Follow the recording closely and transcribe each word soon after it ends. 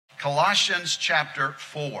Colossians chapter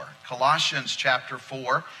 4. Colossians chapter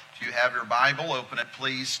 4. If you have your Bible, open it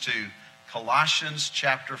please to Colossians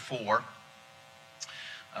chapter 4.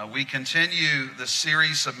 We continue the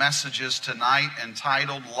series of messages tonight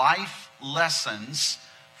entitled Life Lessons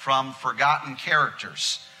from Forgotten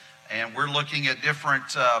Characters. And we're looking at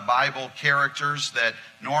different Bible characters that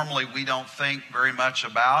normally we don't think very much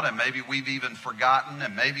about, and maybe we've even forgotten,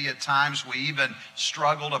 and maybe at times we even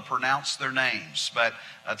struggle to pronounce their names. But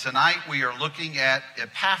tonight we are looking at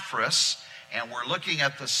Epaphras, and we're looking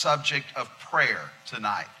at the subject of prayer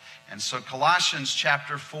tonight. And so Colossians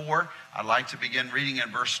chapter 4, I'd like to begin reading in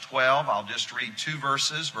verse 12. I'll just read two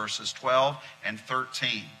verses, verses 12 and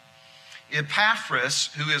 13. Epaphras,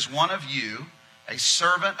 who is one of you, a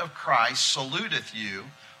servant of Christ, saluteth you,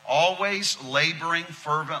 always laboring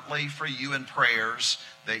fervently for you in prayers,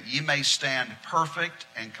 that ye may stand perfect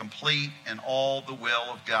and complete in all the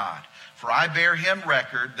will of God. For I bear him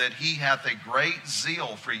record that he hath a great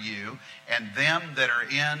zeal for you, and them that are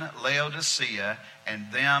in Laodicea,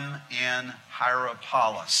 and them in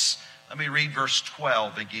Hierapolis. Let me read verse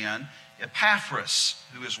 12 again. Epaphras,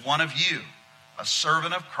 who is one of you, a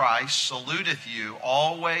servant of Christ, saluteth you,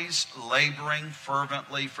 always laboring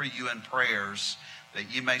fervently for you in prayers, that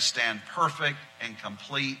ye may stand perfect and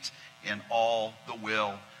complete in all the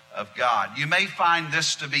will of God. You may find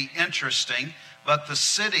this to be interesting, but the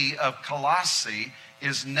city of Colossae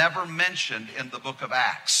is never mentioned in the book of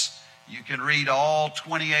Acts. You can read all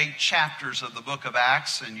 28 chapters of the book of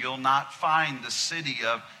Acts, and you'll not find the city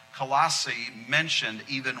of Colossae mentioned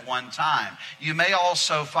even one time. You may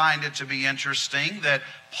also find it to be interesting that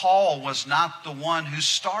Paul was not the one who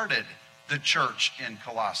started the church in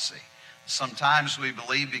Colossae. Sometimes we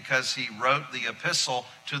believe because he wrote the epistle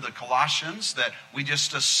to the Colossians that we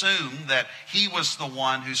just assume that he was the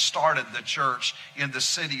one who started the church in the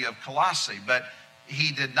city of Colossae, but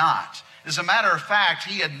he did not. As a matter of fact,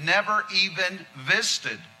 he had never even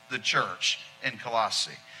visited the church in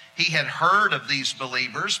Colossae. He had heard of these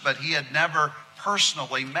believers, but he had never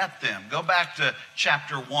personally met them. Go back to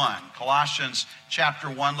chapter 1, Colossians chapter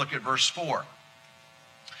 1, look at verse 4.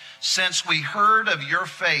 Since we heard of your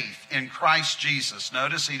faith in Christ Jesus.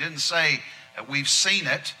 Notice he didn't say we've seen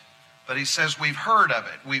it, but he says we've heard of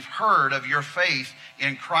it. We've heard of your faith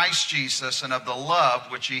in Christ Jesus and of the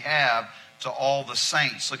love which ye have to all the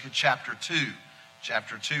saints. Look at chapter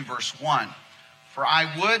 2, verse 1. For I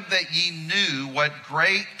would that ye knew what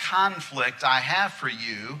great conflict I have for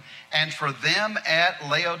you, and for them at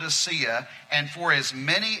Laodicea, and for as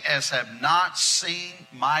many as have not seen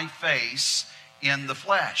my face in the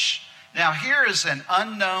flesh. Now here is an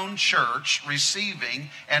unknown church receiving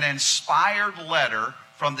an inspired letter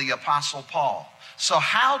from the Apostle Paul. So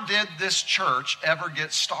how did this church ever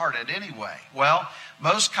get started anyway? Well,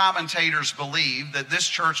 most commentators believe that this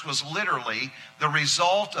church was literally the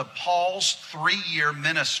result of Paul's 3-year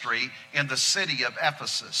ministry in the city of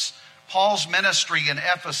Ephesus. Paul's ministry in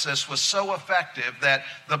Ephesus was so effective that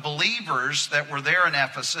the believers that were there in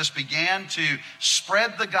Ephesus began to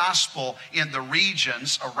spread the gospel in the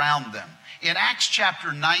regions around them. In Acts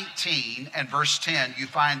chapter 19 and verse 10, you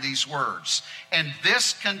find these words. And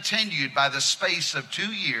this continued by the space of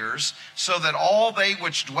 2 years, so that all they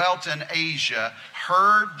which dwelt in Asia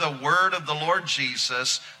heard the word of the Lord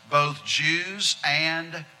Jesus, both Jews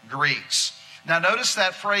and Greeks. Now notice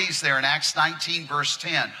that phrase there in Acts 19 verse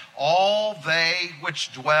 10. All they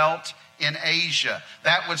which dwelt in Asia.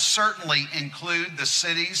 That would certainly include the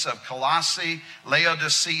cities of Colossae,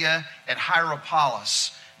 Laodicea, and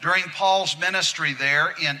Hierapolis. During Paul's ministry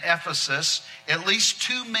there in Ephesus, at least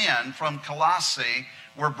 2 men from Colossae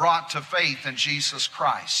were brought to faith in Jesus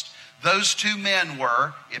Christ. Those 2 men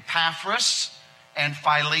were Epaphras and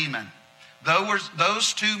Philemon.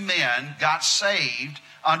 Those 2 men got saved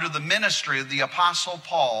under the ministry of the Apostle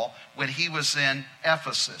Paul when he was in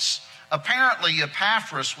Ephesus. Apparently,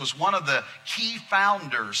 Epaphras was one of the key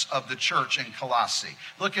founders of the church in Colossae.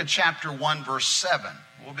 Look at chapter 1, verse 7.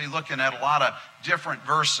 We'll be looking at a lot of different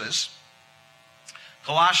verses.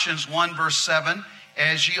 Colossians 1, verse 7.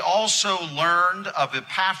 As ye also learned of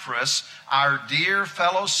Epaphras, our dear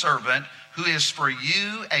fellow servant, who is for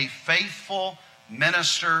you a faithful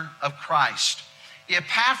minister of Christ.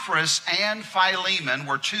 Epaphras and Philemon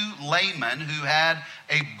were 2 laymen who had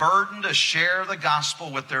a burden to share the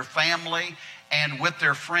gospel with their family and with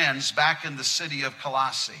their friends back in the city of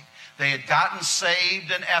Colossae. They had gotten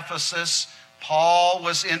saved in Ephesus. Paul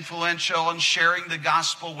was influential in sharing the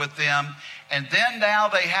gospel with them. And then now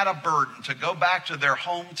they had a burden to go back to their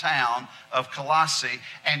hometown of Colossae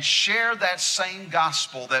and share that same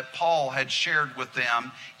gospel that Paul had shared with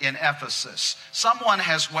them in Ephesus. Someone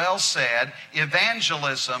has well said,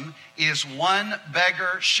 evangelism is one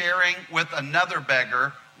beggar sharing with another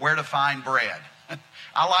beggar where to find bread.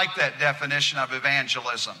 I like that definition of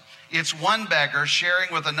evangelism. It's one beggar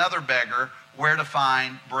sharing with another beggar where to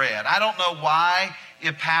find bread. I don't know why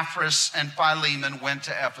Epaphras and Philemon went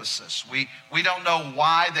to Ephesus. We don't know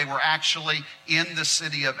why they were actually in the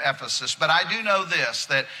city of Ephesus. But I do know this,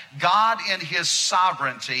 that God in His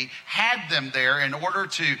sovereignty had them there in order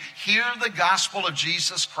to hear the gospel of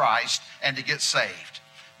Jesus Christ and to get saved.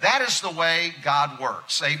 That is the way God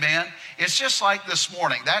works. Amen? It's just like this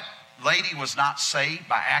morning. That lady was not saved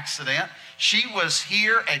by accident. She was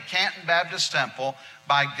here at Canton Baptist Temple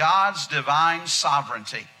by God's divine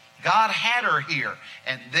sovereignty. God had her here,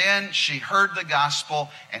 and then she heard the gospel,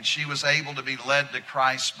 and she was able to be led to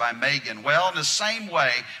Christ by Megan. Well, in the same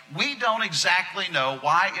way, we don't exactly know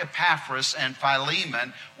why Epaphras and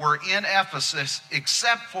Philemon were in Ephesus,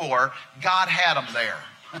 except for God had them there.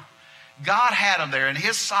 God had them there. In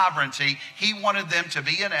His sovereignty, He wanted them to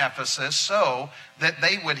be in Ephesus so that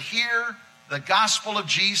they would hear the gospel of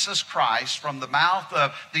Jesus Christ from the mouth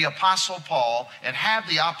of the Apostle Paul and have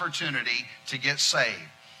the opportunity to get saved.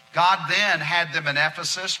 God then had them in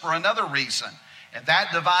Ephesus for another reason, and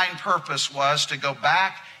that divine purpose was to go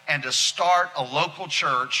back and to start a local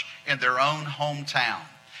church in their own hometown.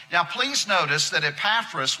 Now, please notice that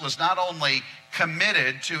Epaphras was not only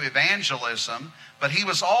committed to evangelism, but he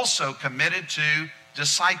was also committed to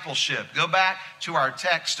discipleship. Go back to our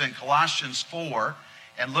text in Colossians 4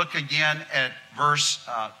 and look again at verse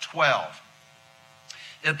 12.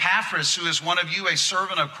 Epaphras, who is one of you, a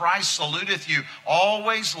servant of Christ, saluteth you,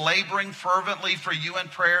 always laboring fervently for you in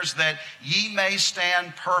prayers, that ye may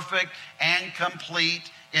stand perfect and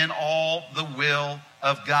complete in all the will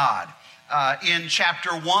of God. In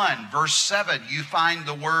chapter 1, verse 7, you find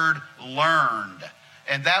the word learned.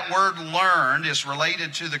 And that word learned is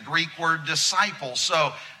related to the Greek word disciple.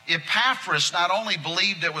 So Epaphras not only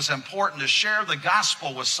believed it was important to share the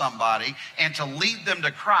gospel with somebody and to lead them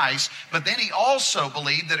to Christ, but then he also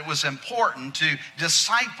believed that it was important to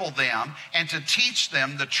disciple them and to teach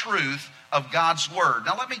them the truth of God's word.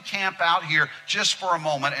 Now let me camp out here just for a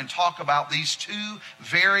moment and talk about these two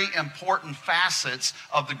very important facets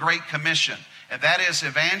of the Great Commission. And that is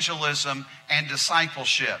evangelism and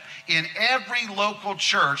discipleship. In every local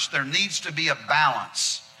church, there needs to be a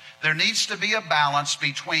balance. There needs to be a balance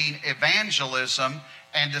between evangelism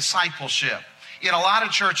and discipleship. In a lot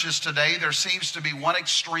of churches today, there seems to be one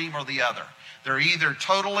extreme or the other. They're either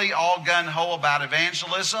totally all gung-ho about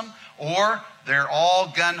evangelism, or they're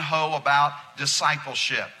all gung-ho about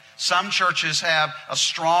discipleship. Some churches have a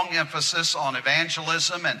strong emphasis on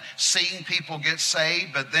evangelism and seeing people get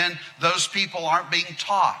saved, but then those people aren't being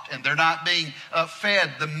taught and they're not being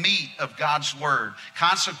fed the meat of God's word.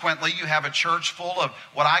 Consequently, you have a church full of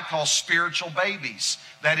what I call spiritual babies.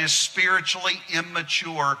 That is spiritually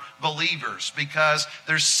immature believers, because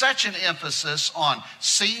there's such an emphasis on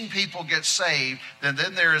seeing people get saved, and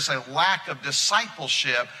then there is a lack of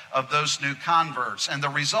discipleship of those new converts. And the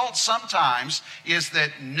result sometimes is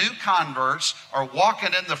that new converts are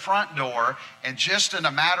walking in the front door, and just in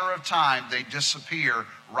a matter of time, they disappear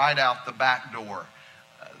right out the back door.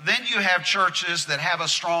 Then you have churches that have a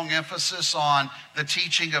strong emphasis on the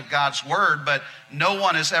teaching of God's word, but no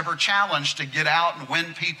one is ever challenged to get out and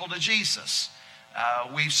win people to Jesus.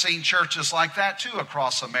 We've seen churches like that too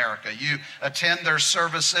across America. You attend their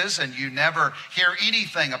services and you never hear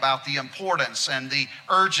anything about the importance and the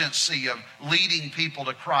urgency of leading people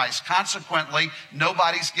to Christ. Consequently,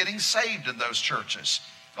 nobody's getting saved in those churches.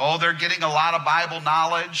 Oh, they're getting a lot of Bible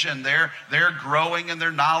knowledge, and they're growing in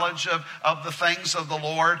their knowledge of the things of the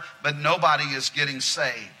Lord, but nobody is getting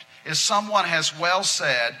saved. As someone has well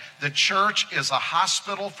said, the church is a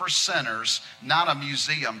hospital for sinners, not a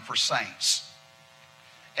museum for saints.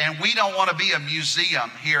 And we don't want to be a museum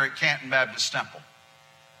here at Canton Baptist Temple,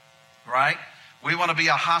 right? We want to be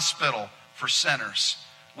a hospital for sinners.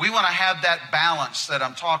 We want to have that balance that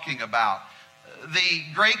I'm talking about. The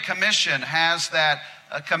Great Commission has that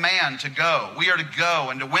a command to go. We are to go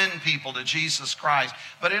and to win people to Jesus Christ.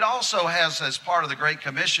 But it also has, as part of the Great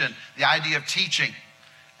Commission, the idea of teaching.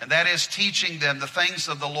 And that is teaching them the things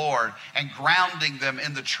of the Lord and grounding them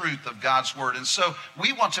in the truth of God's word. And so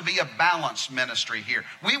we want to be a balanced ministry here.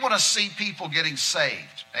 We want to see people getting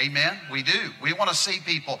saved. Amen? We do. We want to see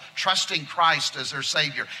people trusting Christ as their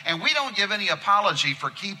Savior. And we don't give any apology for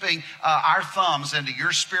keeping our thumbs into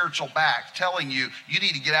your spiritual back, telling you, you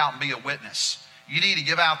need to get out and be a witness. You need to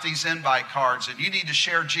give out these invite cards, and you need to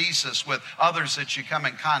share Jesus with others that you come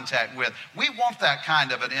in contact with. We want that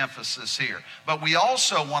kind of an emphasis here. But we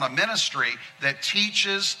also want a ministry that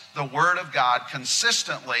teaches the Word of God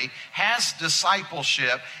consistently, has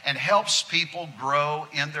discipleship, and helps people grow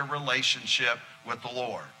in their relationship with the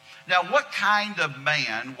Lord. Now, what kind of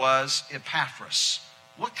man was Epaphras?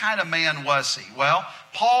 What kind of man was he? Well,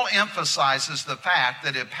 Paul emphasizes the fact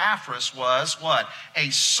that Epaphras was what?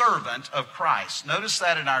 A servant of Christ. Notice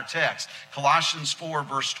that in our text, Colossians 4,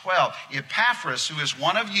 verse 12. Epaphras, who is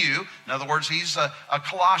one of you, in other words, he's a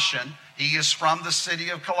Colossian. He is from the city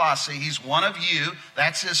of Colossae. He's one of you.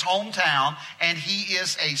 That's his hometown. And he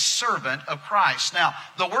is a servant of Christ. Now,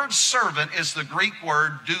 the word servant is the Greek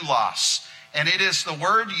word doulos. And it is the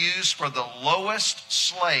word used for the lowest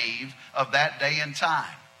slave of that day and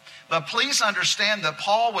time. But please understand that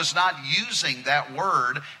Paul was not using that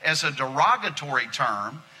word as a derogatory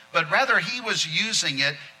term, but rather he was using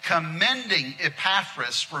it commending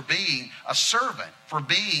Epaphras for being a servant, for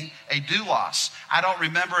being a doulos. I don't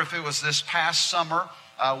remember if it was this past summer.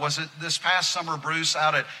 Was it this past summer, Bruce,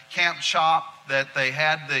 out at Camp Chop, that they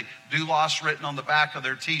had the doulos written on the back of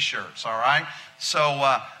their t-shirts, all right?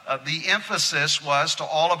 So the emphasis was to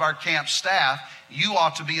all of our camp staff, you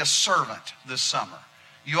ought to be a servant this summer.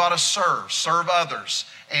 You ought to serve others.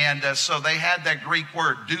 And so they had that Greek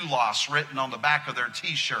word doulos written on the back of their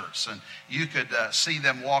t-shirts, and you could see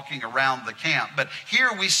them walking around the camp. But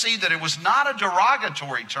here we see that it was not a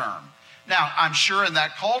derogatory term. Now, I'm sure in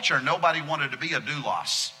that culture, nobody wanted to be a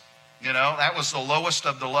doulos. You know, that was the lowest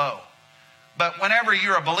of the low. But whenever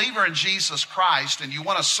you're a believer in Jesus Christ and you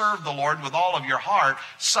want to serve the Lord with all of your heart,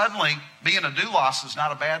 suddenly being a doulos is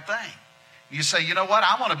not a bad thing. You say, you know what?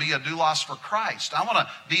 I want to be a doulos for Christ. I want to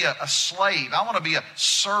be a slave. I want to be a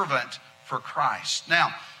servant for Christ.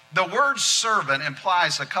 Now, the word servant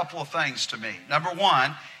implies a couple of things to me. Number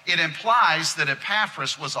one, it implies that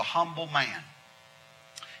Epaphras was a humble man.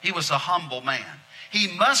 He was a humble man. He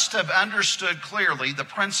must have understood clearly the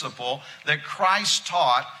principle that Christ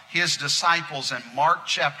taught his disciples in Mark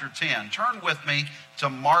chapter 10. Turn with me to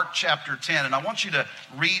Mark chapter 10, and I want you to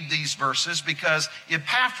read these verses because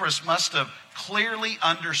Epaphras must have clearly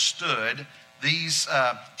understood these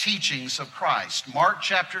teachings of Christ. Mark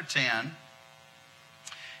chapter 10,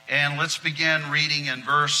 and let's begin reading in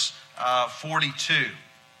verse 42.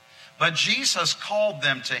 But Jesus called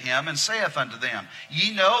them to him and saith unto them,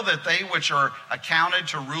 Ye know that they which are accounted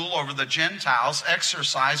to rule over the Gentiles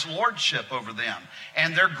exercise lordship over them,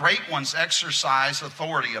 and their great ones exercise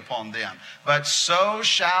authority upon them. But so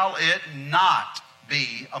shall it not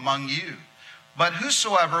be among you. But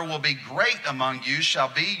whosoever will be great among you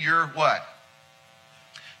shall be your what?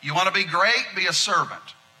 You want to be great? Be a servant.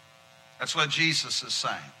 That's what Jesus is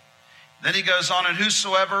saying. Then he goes on, and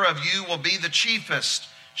whosoever of you will be the chiefest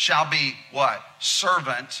shall be what?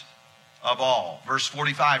 Servant of all. Verse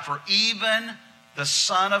 45, for even the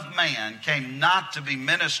Son of Man came not to be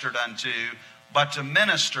ministered unto, but to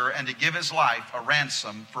minister and to give his life a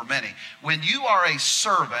ransom for many. When you are a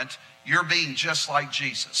servant, you're being just like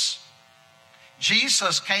Jesus.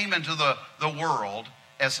 Jesus came into the world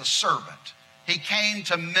as a servant. He came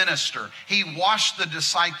to minister. He washed the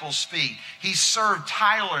disciples' feet. He served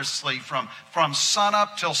tirelessly from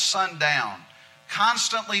sunup till sundown,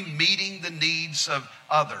 constantly meeting the needs of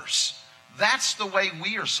others. That's the way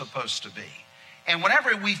we are supposed to be. And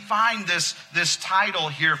whenever we find this title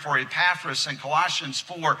here for Epaphras in Colossians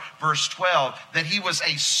 4, verse 12, that he was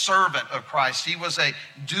a servant of Christ, he was a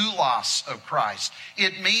doulos of Christ,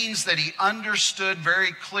 it means that he understood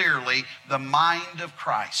very clearly the mind of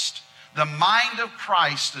Christ. The mind of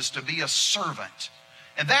Christ is to be a servant.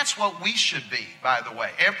 And that's what we should be, by the way.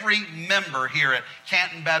 Every member here at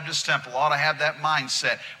Canton Baptist Temple ought to have that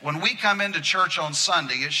mindset. When we come into church on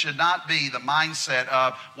Sunday, it should not be the mindset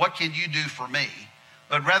of, what can you do for me?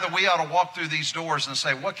 But rather, we ought to walk through these doors and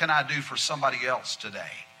say, what can I do for somebody else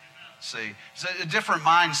today? See, it's a different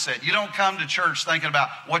mindset. You don't come to church thinking about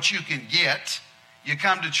what you can get. You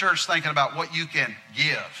come to church thinking about what you can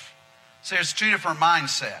give. See, there's two different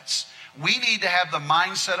mindsets. We need to have the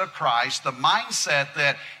mindset of Christ, the mindset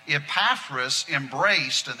that Epaphras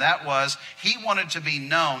embraced, and that was he wanted to be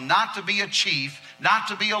known, not to be a chief, not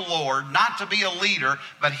to be a lord, not to be a leader,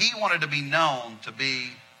 but he wanted to be known to be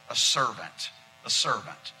a servant. A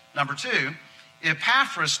servant. Number two,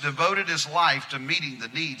 Epaphras devoted his life to meeting the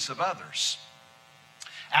needs of others.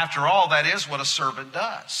 After all, that is what a servant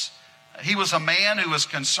does. He was a man who was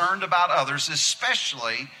concerned about others,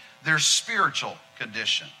 especially their spiritual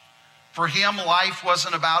condition. For him, life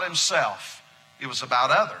wasn't about himself. It was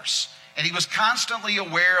about others. And he was constantly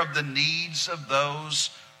aware of the needs of those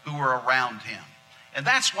who were around him. And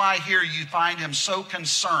that's why here you find him so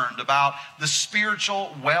concerned about the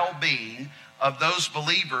spiritual well-being of those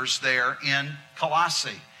believers there in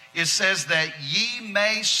Colossae. It says that ye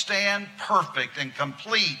may stand perfect and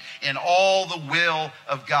complete in all the will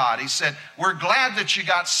of God. He said, we're glad that you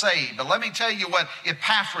got saved, but let me tell you what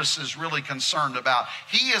Epaphras is really concerned about.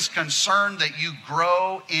 He is concerned that you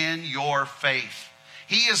grow in your faith.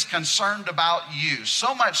 He is concerned about you,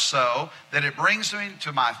 so much so that it brings me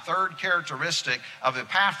to my third characteristic of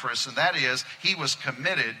Epaphras, and that is he was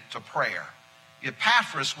committed to prayer.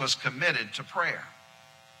 Epaphras was committed to prayer.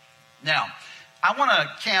 Now, I want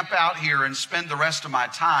to camp out here and spend the rest of my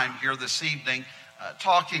time here this evening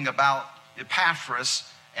talking about Epaphras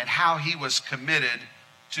and how he was committed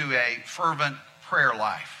to a fervent prayer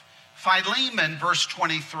life. Philemon, verse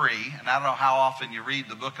 23, and I don't know how often you read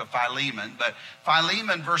the book of Philemon, but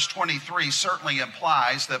Philemon, verse 23, certainly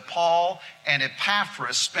implies that Paul and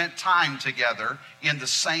Epaphras spent time together in the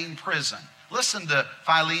same prison. Listen to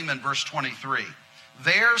Philemon, verse 23.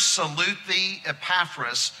 There salute thee,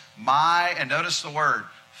 Epaphras, my, and notice the word,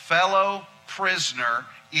 fellow prisoner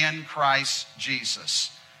in Christ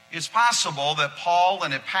Jesus. It's possible that Paul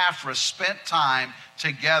and Epaphras spent time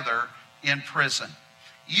together in prison.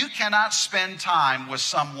 You cannot spend time with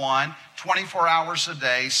someone 24 hours a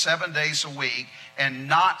day, 7 days a week, and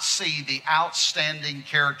not see the outstanding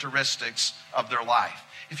characteristics of their life.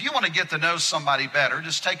 If you want to get to know somebody better,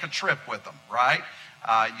 just take a trip with them, right?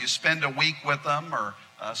 You spend a week with them or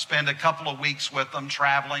spend a couple of weeks with them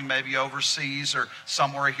traveling maybe overseas or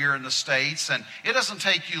somewhere here in the States. And it doesn't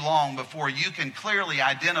take you long before you can clearly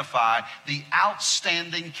identify the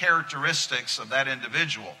outstanding characteristics of that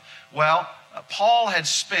individual. Well, Paul had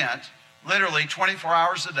spent literally 24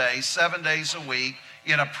 hours a day, 7 days a week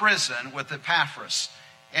in a prison with Epaphras.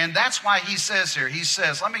 And that's why he says here, he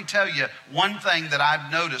says, let me tell you one thing that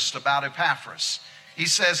I've noticed about Epaphras. He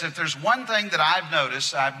says, if there's one thing that I've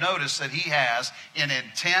noticed that he has an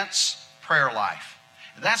intense prayer life.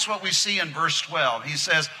 And that's what we see in verse 12. He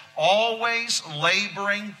says, always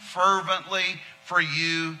laboring fervently for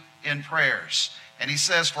you in prayers. And he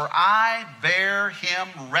says, for I bear him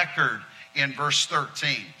record in verse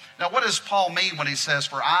 13. Now, what does Paul mean when he says,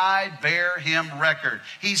 for I bear him record?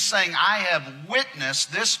 He's saying, I have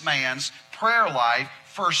witnessed this man's prayer life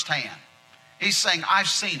firsthand. He's saying, I've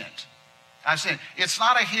seen it. I've seen it. It's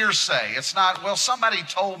not a hearsay. It's not, well, somebody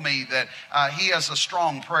told me that he has a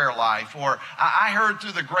strong prayer life, or I heard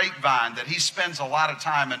through the grapevine that he spends a lot of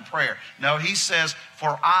time in prayer. No, he says,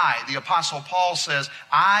 for I, the Apostle Paul says,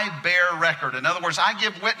 I bear record. In other words, I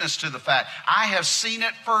give witness to the fact. I have seen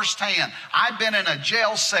it firsthand. I've been in a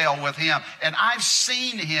jail cell with him, and I've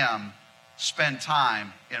seen him spend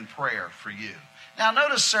time in prayer for you. Now,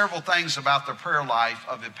 notice several things about the prayer life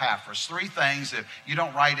of Epaphras. 3 things. If you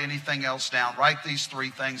don't write anything else down, write these 3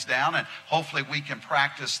 things down, and hopefully we can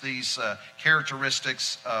practice these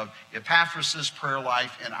characteristics of Epaphras' prayer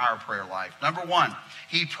life in our prayer life. Number 1,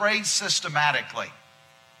 he prayed systematically.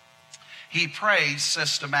 He prayed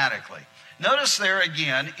systematically. Notice there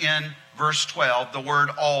again in verse 12 the word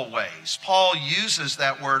always. Paul uses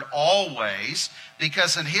that word always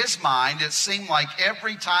because in his mind it seemed like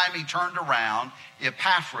every time he turned around,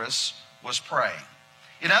 Epaphras was praying.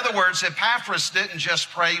 In other words, Epaphras didn't just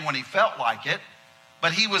pray when he felt like it,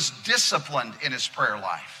 but he was disciplined in his prayer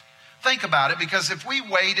life. Think about it, because if we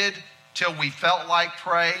waited till we felt like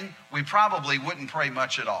praying, we probably wouldn't pray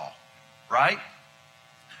much at all, right?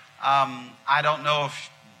 I don't know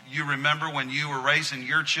if you remember when you were raising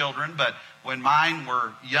your children, but when mine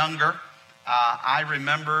were younger, I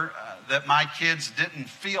remember that my kids didn't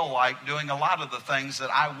feel like doing a lot of the things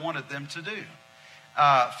that I wanted them to do.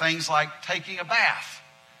 Things like taking a bath.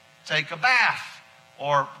 Take a bath.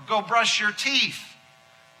 Or go brush your teeth.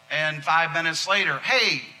 And 5 minutes later,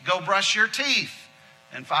 hey, go brush your teeth.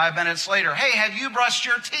 And 5 minutes later, hey, have you brushed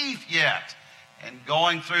your teeth yet? And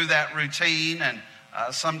going through that routine, and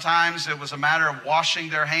sometimes it was a matter of washing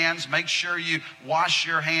their hands. Make sure you wash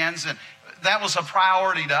your hands. And that was a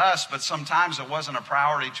priority to us, but sometimes it wasn't a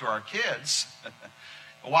priority to our kids.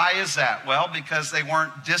 Why is that? Well, because they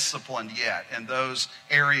weren't disciplined yet in those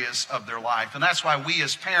areas of their life. And that's why we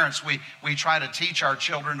as parents, we try to teach our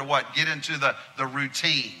children to what? Get into the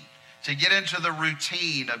routine. to get into the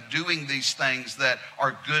routine of doing these things that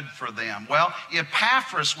are good for them. Well,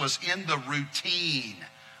 Epaphras was in the routine.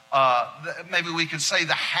 Maybe we could say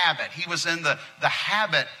the habit. He was in the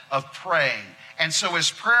habit of praying. And so his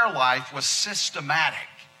prayer life was systematic.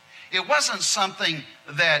 It wasn't something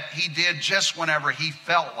that he did just whenever he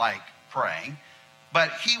felt like praying,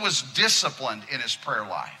 but he was disciplined in his prayer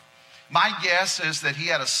life. My guess is that he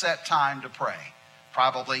had a set time to pray.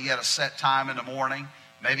 Probably he had a set time in the morning.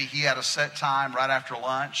 Maybe he had a set time right after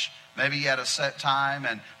lunch. Maybe he had a set time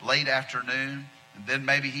in late afternoon. And then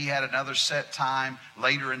maybe he had another set time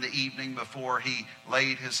later in the evening before he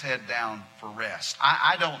laid his head down for rest.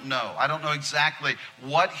 I don't know. I don't know exactly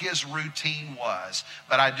what his routine was.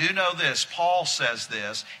 But I do know this. Paul says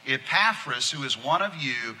this. Epaphras, who is one of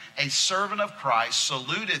you, a servant of Christ,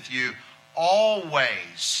 saluteth you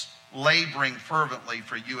always, laboring fervently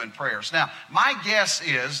for you in prayers. Now, my guess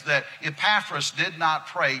is that Epaphras did not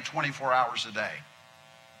pray 24 hours a day.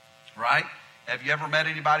 Right? Have you ever met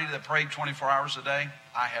anybody that prayed 24 hours a day?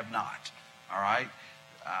 I have not. All right?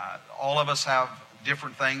 All of us have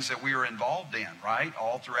different things that we are involved in, right?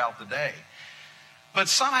 All throughout the day. But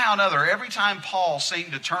somehow or another, every time Paul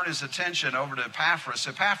seemed to turn his attention over to Epaphras,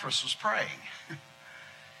 Epaphras was praying.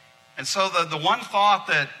 And so the one thought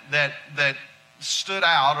that stood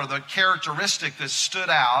out, or the characteristic that stood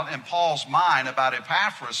out in Paul's mind about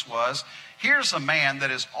Epaphras was, here's a man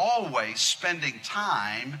that is always spending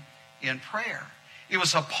time in prayer. It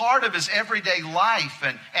was a part of his everyday life,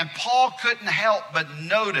 and Paul couldn't help but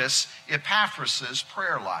notice Epaphras'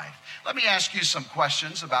 prayer life. Let me ask you some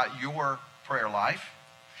questions about your prayer life.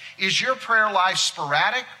 Is your prayer life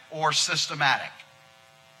sporadic or systematic?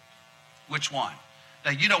 Which one?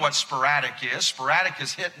 Now, you know what sporadic is. Sporadic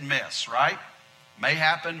is hit and miss, right? May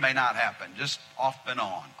happen, may not happen. Just off and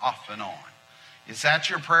on, off and on. Is that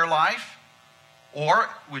your prayer life? Or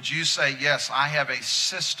would you say, yes, I have a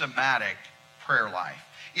systematic prayer life?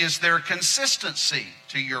 Is there consistency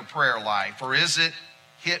to your prayer life, or is it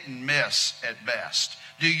hit and miss at best?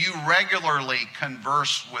 Do you regularly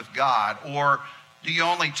converse with God, or do you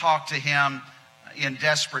only talk to Him in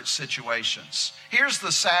desperate situations? Here's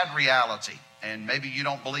the sad reality, and maybe you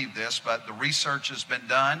don't believe this, but the research has been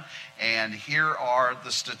done, and here are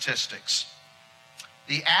the statistics.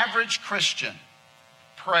 The average Christian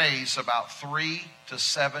prays about 3 to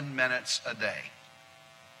 7 minutes a day.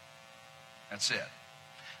 That's it.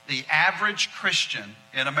 The average Christian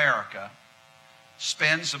in America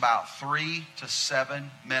spends about 3 to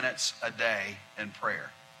 7 minutes a day in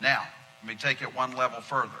prayer. Now, let me take it one level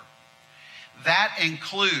further. That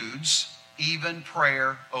includes even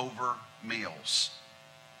prayer over meals.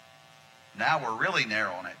 Now we're really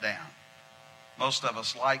narrowing it down. Most of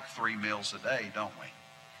us like 3 meals a day, don't we?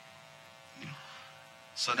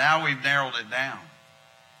 So now we've narrowed it down.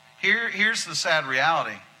 Here's the sad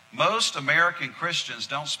reality. Most American Christians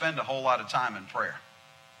don't spend a whole lot of time in prayer,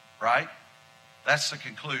 right? That's the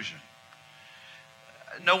conclusion.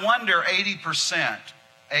 No wonder 80%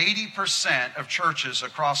 of churches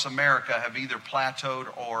across America have either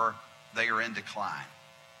plateaued or they are in decline.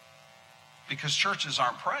 Because churches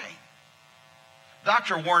aren't praying.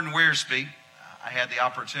 Dr. Warren Wiersbe, I had the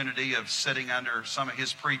opportunity of sitting under some of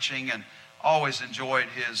his preaching and always enjoyed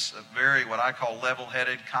his very, what I call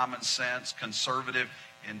level-headed, common sense, conservative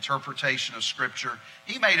interpretation of Scripture.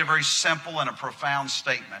 He made a very simple and a profound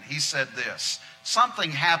statement. He said this: something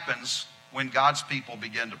happens when God's people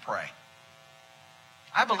begin to pray.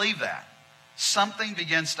 I believe that. Something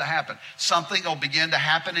begins to happen. Something will begin to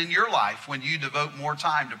happen in your life when you devote more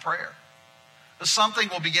time to prayer. Something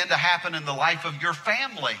will begin to happen in the life of your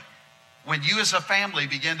family when you as a family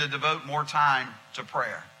begin to devote more time to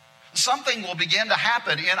prayer. Something will begin to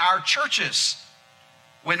happen in our churches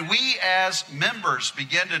when we as members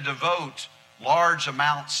begin to devote large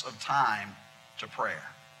amounts of time to prayer.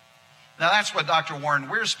 Now that's what Dr. Warren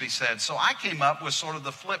Wiersbe said. So I came up with sort of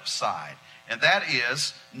the flip side, and that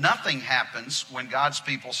is nothing happens when God's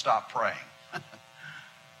people stop praying.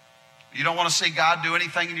 You don't want to see God do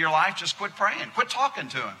anything in your life? Just quit praying. Quit talking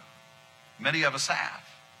to Him. Many of us have.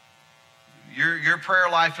 Your prayer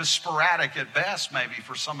life is sporadic at best, maybe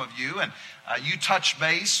for some of you, and you touch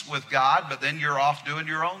base with God, but then you're off doing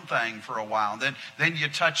your own thing for a while. And then you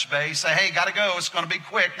touch base, say, hey, got to go. It's going to be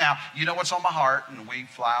quick. Now, you know what's on my heart, and we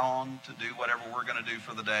fly on to do whatever we're going to do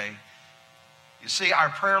for the day. You see, our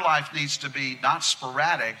prayer life needs to be not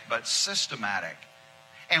sporadic, but systematic.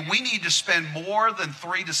 And we need to spend more than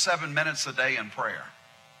 3 to 7 minutes a day in prayer.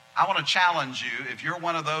 I want to challenge you, if you're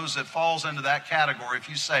one of those that falls into that category, if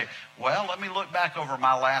you say, well, let me look back over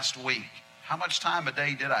my last week. How much time a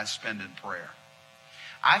day did I spend in prayer?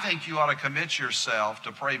 I think you ought to commit yourself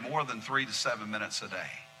to pray more than 3 to 7 minutes a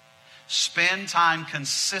day. Spend time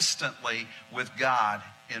consistently with God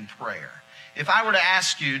in prayer. If I were to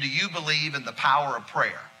ask you, do you believe in the power of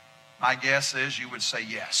prayer? My guess is you would say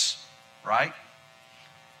yes, right?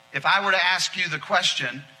 If I were to ask you the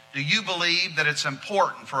question, do you believe that it's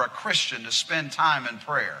important for a Christian to spend time in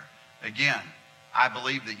prayer? Again, I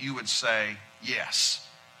believe that you would say yes.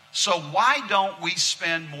 So why don't we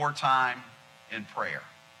spend more time in prayer?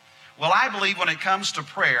 Well, I believe when it comes to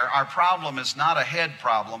prayer, our problem is not a head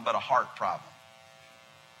problem, but a heart problem.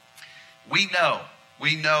 We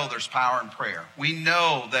know there's power in prayer. We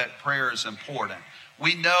know that prayer is important.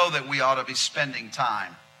 We know that we ought to be spending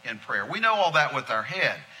time in prayer. We know all that with our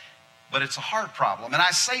head, but it's a heart problem. And I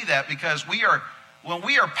say that because when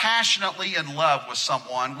we are passionately in love with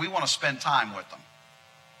someone, we want to spend time with them,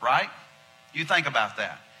 right? You think about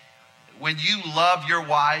that. When you love your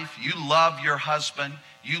wife, you love your husband,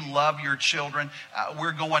 you love your children.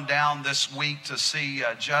 We're going down this week to see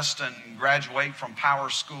Justin graduate from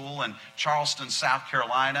Power School in Charleston, South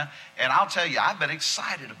Carolina. And I'll tell you, I've been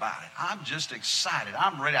excited about it. I'm just excited.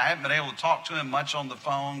 I'm ready. I haven't been able to talk to him much on the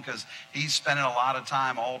phone because he's spending a lot of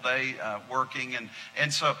time all day working.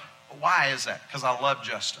 And so why is that? Because I love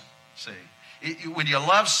Justin. See, when you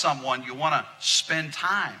love someone, you want to spend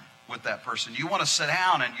time with that person. You want to sit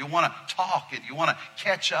down and you want to talk and you want to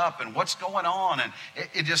catch up and what's going on. And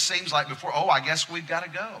it just seems like before, I guess we've got to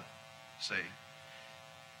go. See?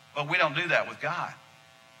 But we don't do that with God.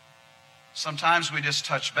 Sometimes we just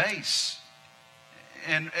touch base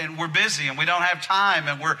and we're busy and we don't have time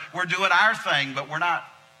and we're doing our thing, but we're not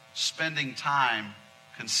spending time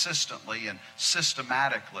consistently and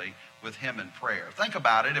systematically with Him in prayer. Think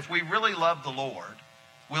about it. If we really love the Lord,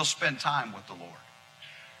 we'll spend time with the Lord.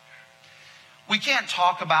 We can't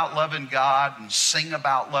talk about loving God and sing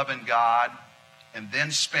about loving God and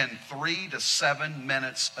then spend 3 to 7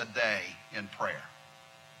 minutes a day in prayer.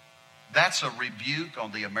 That's a rebuke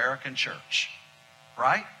on the American church,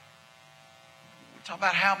 right? We talk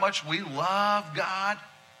about how much we love God.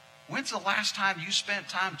 When's the last time you spent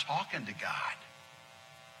time talking to God?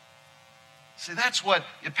 See, that's what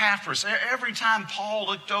Epaphras, every time Paul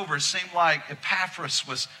looked over, it seemed like Epaphras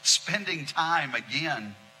was spending time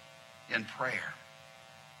again in prayer.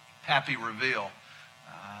 Pappy Reveal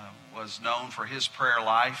was known for his prayer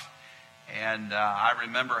life. And I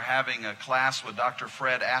remember having a class with Dr.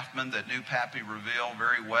 Fred Affman that knew Pappy Reveal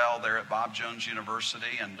very well there at Bob Jones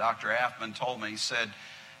University. And Dr. Affman told me, he said,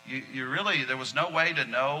 you really, there was no way to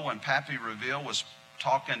know when Pappy Reveal was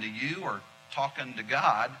talking to you or talking to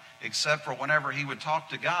God, except for whenever he would talk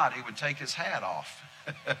to God, he would take his hat off.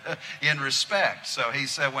 In respect. So he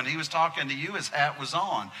said when he was talking to you, his hat was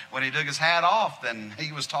on. When he took his hat off, then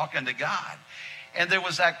he was talking to God. And there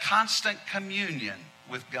was that constant communion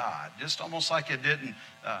with God, just almost like it didn't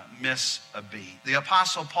miss a beat. The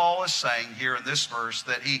Apostle Paul is saying here in this verse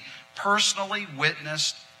that he personally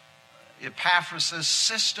witnessed Epaphras'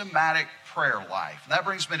 systematic prayer life. That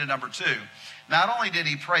brings me to number 2. Not only did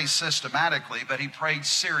he pray systematically, but he prayed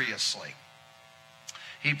seriously.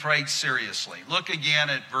 He prayed seriously. Look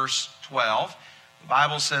again at verse 12. The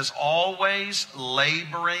Bible says, always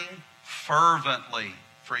laboring fervently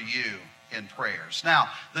for you in prayers. Now,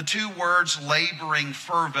 the 2 words laboring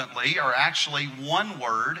fervently are actually one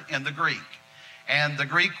word in the Greek. And the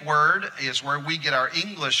Greek word is where we get our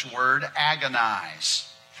English word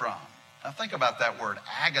agonize from. Now think about that word,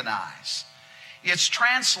 agonize. It's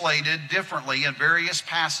translated differently in various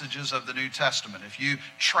passages of the New Testament. If you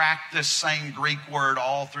track this same Greek word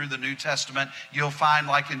all through the New Testament, you'll find,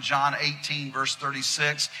 like in John 18, verse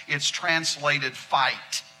 36, it's translated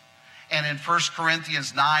fight. And in 1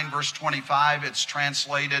 Corinthians 9, verse 25, it's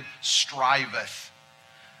translated striveth.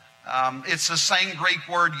 It's the same Greek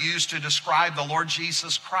word used to describe the Lord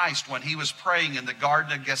Jesus Christ when he was praying in the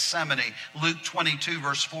Garden of Gethsemane. Luke 22,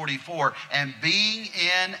 verse 44. And being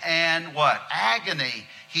in an what? Agony,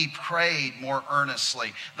 he prayed more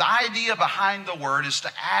earnestly. The idea behind the word is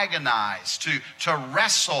to agonize, to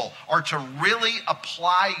wrestle, or to really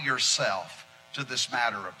apply yourself to this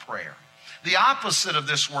matter of prayer. The opposite of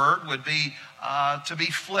this word would be to be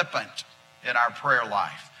flippant in our prayer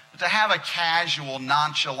life. To have a casual,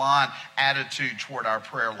 nonchalant attitude toward our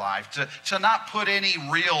prayer life. To not put any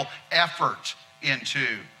real effort into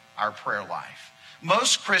our prayer life.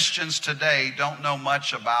 Most Christians today don't know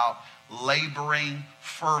much about laboring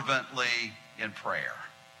fervently in prayer.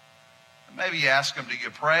 Maybe you ask them, do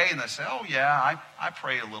you pray? And they say, oh yeah, I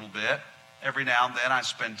pray a little bit. Every now and then I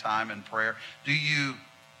spend time in prayer. Do you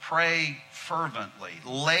pray fervently?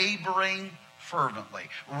 Laboring fervently.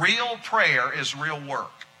 Real prayer is real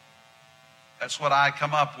work. That's what I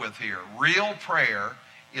come up with here. Real prayer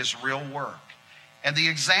is real work. And the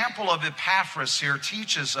example of Epaphras here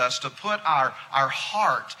teaches us to put our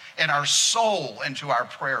heart and our soul into our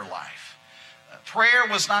prayer life. Prayer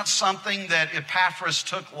was not something that Epaphras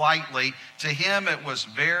took lightly. To him, it was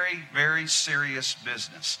very, very serious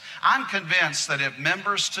business. I'm convinced that if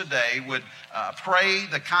members today would pray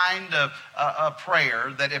the kind of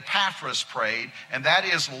prayer that Epaphras prayed, and that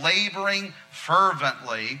is laboring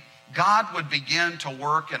fervently, God would begin to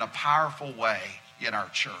work in a powerful way in our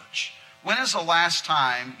church. When is the last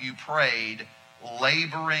time you prayed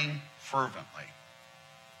laboring fervently?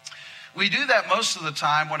 We do that most of the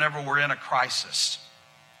time whenever we're in a crisis.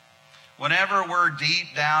 Whenever we're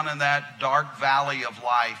deep down in that dark valley of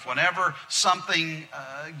life, whenever something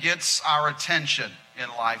gets our attention in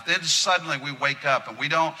life, then suddenly we wake up and we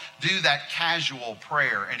don't do that casual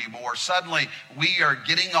prayer anymore. Suddenly we are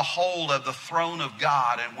getting a hold of the throne of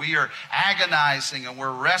God and we are agonizing and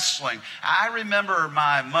we're wrestling. I remember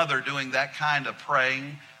my mother doing that kind of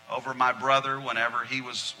praying over my brother whenever he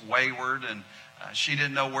was wayward, and she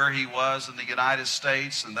didn't know where he was in the United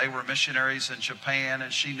States, and they were missionaries in Japan,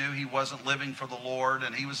 and she knew he wasn't living for the Lord,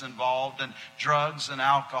 and he was involved in drugs and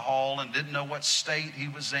alcohol and didn't know what state he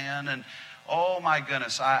was in. And oh my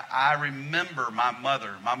goodness, I remember my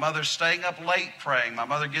mother staying up late praying, my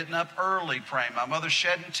mother getting up early praying, my mother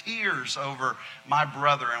shedding tears over my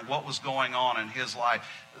brother and what was going on in his life.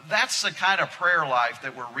 That's the kind of prayer life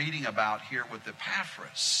that we're reading about here with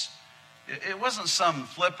Epaphras. It wasn't some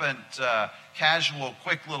flippant, casual,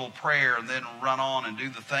 quick little prayer and then run on and do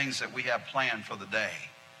the things that we have planned for the day.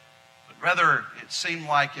 But rather, it seemed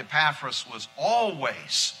like Epaphras was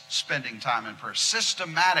always spending time in prayer,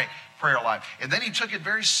 systematic prayer life. And then he took it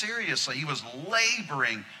very seriously. He was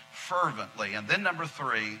laboring fervently. And then number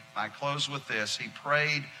 3, I close with this, he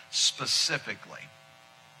prayed specifically.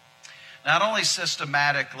 Not only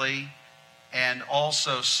systematically and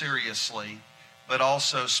also seriously, but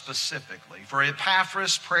also specifically. For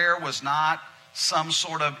Epaphras, prayer was not some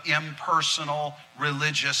sort of impersonal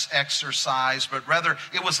religious exercise, but rather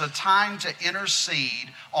it was a time to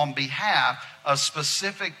intercede on behalf of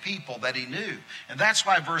specific people that he knew. And that's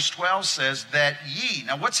why verse 12 says that ye.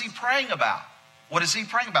 Now what's he praying about? What is he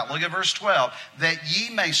praying about? Look at verse 12. That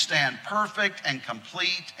ye may stand perfect and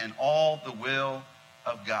complete in all the will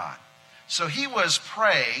of God. So he was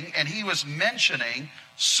praying and he was mentioning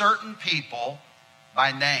certain people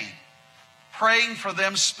by name, praying for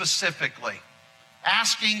them specifically,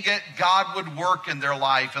 asking that God would work in their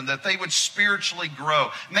life and that they would spiritually grow.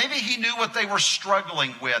 Maybe he knew what they were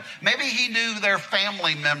struggling with. Maybe he knew their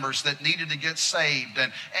family members that needed to get saved.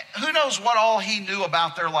 And who knows what all he knew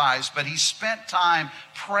about their lives, but he spent time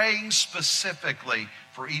praying specifically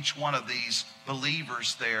for each one of these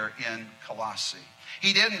believers there in Colossae.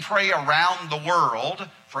 He didn't pray around the world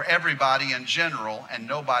for everybody in general and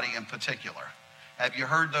nobody in particular. Have you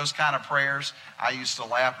heard those kind of prayers? I used to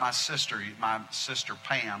laugh. My sister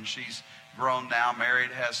Pam, she's grown now,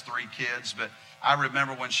 married, has 3 kids, but I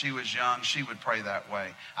remember when she was young, she would pray that way.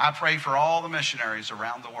 I pray for all the missionaries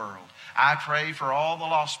around the world. I pray for all the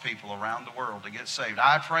lost people around the world to get saved.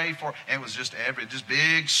 I pray for, and it was just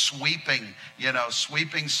big sweeping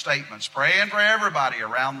statements, praying for everybody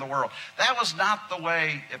around the world. That was not the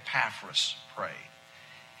way Epaphras prayed.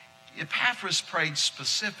 Epaphras prayed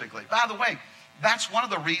specifically. By the way, that's one of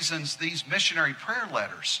the reasons these missionary prayer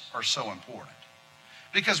letters are so important.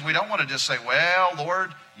 Because we don't want to just say, well,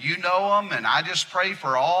 Lord, you know them, and I just pray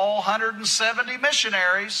for all 170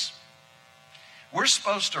 missionaries. We're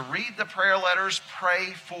supposed to read the prayer letters,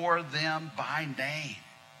 pray for them by name,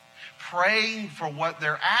 praying for what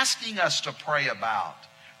they're asking us to pray about,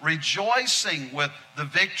 rejoicing with the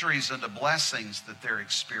victories and the blessings that they're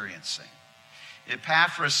experiencing.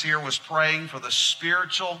 Epaphras here was praying for the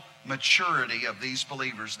spiritual maturity of these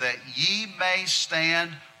believers, that ye may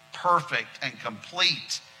stand perfect and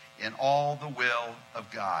complete in all the will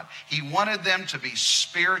of God. He wanted them to be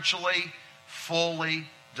spiritually fully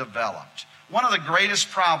developed. One of the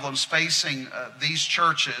greatest problems facing these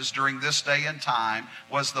churches during this day and time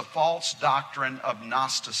was the false doctrine of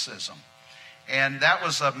Gnosticism. And that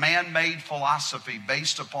was a man-made philosophy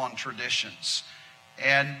based upon traditions.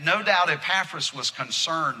 And no doubt Epaphras was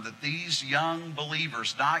concerned that these young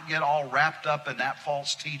believers not get all wrapped up in that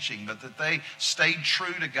false teaching, but that they stayed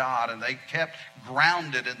true to God and they kept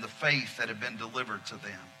grounded in the faith that had been delivered to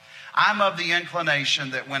them. I'm of the inclination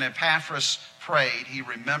that when Epaphras prayed, he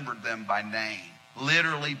remembered them by name,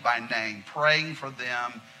 literally by name, praying for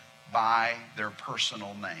them by their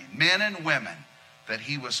personal name, men and women that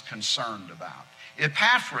he was concerned about.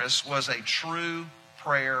 Epaphras was a true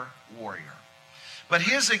prayer warrior. But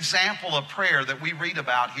his example of prayer that we read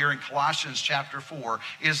about here in Colossians chapter 4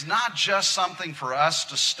 is not just something for us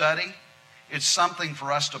to study, it's something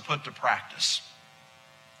for us to put to practice.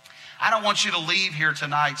 I don't want you to leave here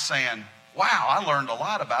tonight saying, wow, I learned a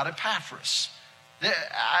lot about Epaphras.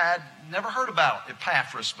 I had never heard about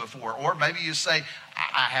Epaphras before. Or maybe you say,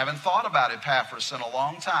 I haven't thought about Epaphras in a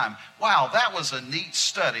long time. Wow, that was a neat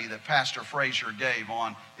study that Pastor Frazier gave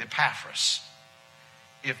on Epaphras.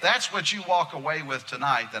 If that's what you walk away with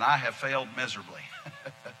tonight, then I have failed miserably.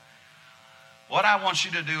 What I want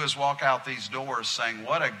you to do is walk out these doors saying,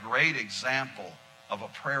 what a great example of a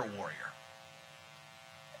prayer warrior.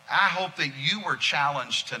 I hope that you were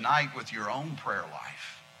challenged tonight with your own prayer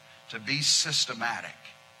life to be systematic,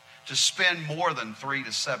 to spend more than 3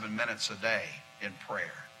 to 7 minutes a day in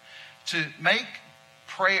prayer, to make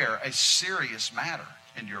prayer a serious matter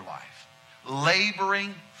in your life,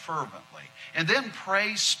 laboring fervently, and then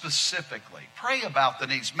pray specifically. Pray about the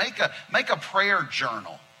needs. Make a prayer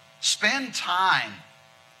journal. Spend time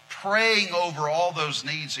praying over all those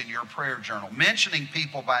needs in your prayer journal, mentioning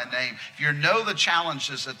people by name. If you know the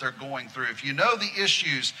challenges that they're going through, if you know the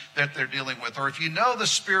issues that they're dealing with, or if you know the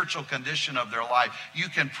spiritual condition of their life, you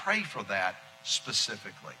can pray for that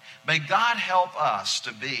specifically. May God help us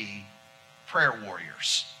to be prayer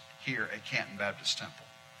warriors here at Canton Baptist Temple.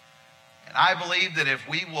 And I believe that if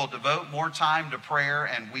we will devote more time to prayer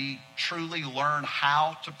and we truly learn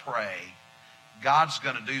how to pray, God's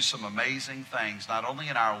going to do some amazing things, not only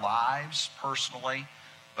in our lives personally,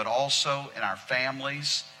 but also in our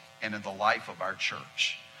families and in the life of our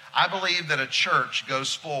church. I believe that a church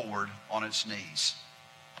goes forward on its knees.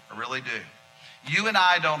 I really do. You and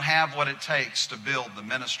I don't have what it takes to build the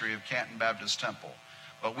ministry of Canton Baptist Temple,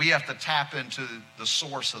 but we have to tap into the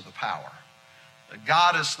source of the power.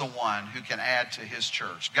 God is the one who can add to his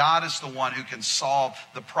church. God is the one who can solve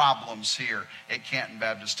the problems here at Canton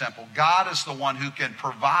Baptist Temple. God is the one who can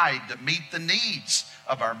provide to meet the needs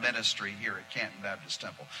of our ministry here at Canton Baptist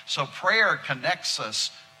Temple. So prayer connects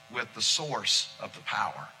us with the source of the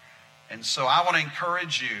power. And so I want to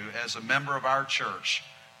encourage you as a member of our church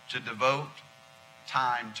to devote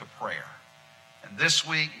time to prayer. And this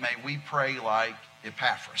week, may we pray like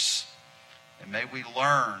Epaphras. And may we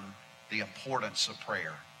learn the importance of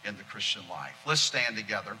prayer in the Christian life. Let's stand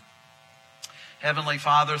together. Heavenly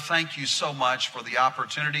Father, thank you so much for the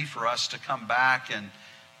opportunity for us to come back and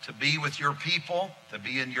to be with your people, to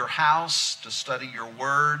be in your house, to study your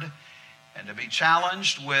word, and to be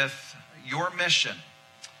challenged with your mission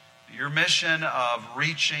of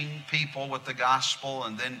reaching people with the gospel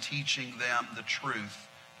and then teaching them the truth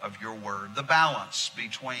of your word, the balance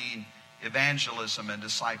between evangelism and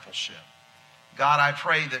discipleship. God, I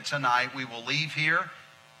pray that tonight we will leave here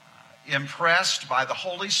impressed by the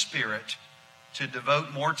Holy Spirit to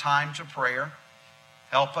devote more time to prayer.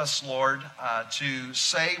 Help us, Lord, to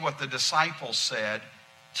say what the disciples said,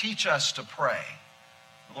 teach us to pray.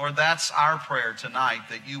 Lord, that's our prayer tonight,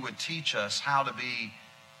 that you would teach us how to be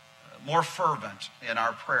more fervent in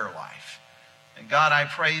our prayer life. And God, I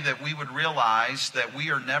pray that we would realize that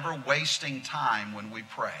we are never wasting time when we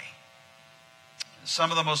pray.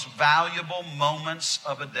 Some of the most valuable moments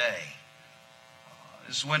of a day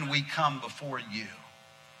is when we come before you,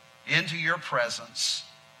 into your presence,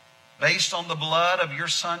 based on the blood of your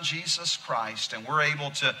Son, Jesus Christ, and we're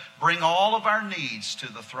able to bring all of our needs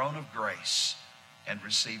to the throne of grace and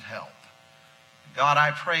receive help. God,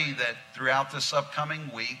 I pray that throughout this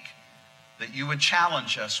upcoming week, that you would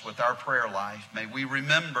challenge us with our prayer life. May we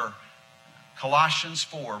remember Colossians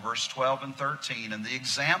 4, verse 12 and 13, and the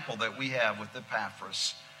example that we have with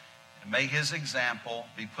Epaphras. And may his example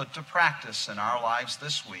be put to practice in our lives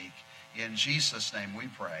this week. In Jesus' name we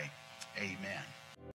pray. Amen.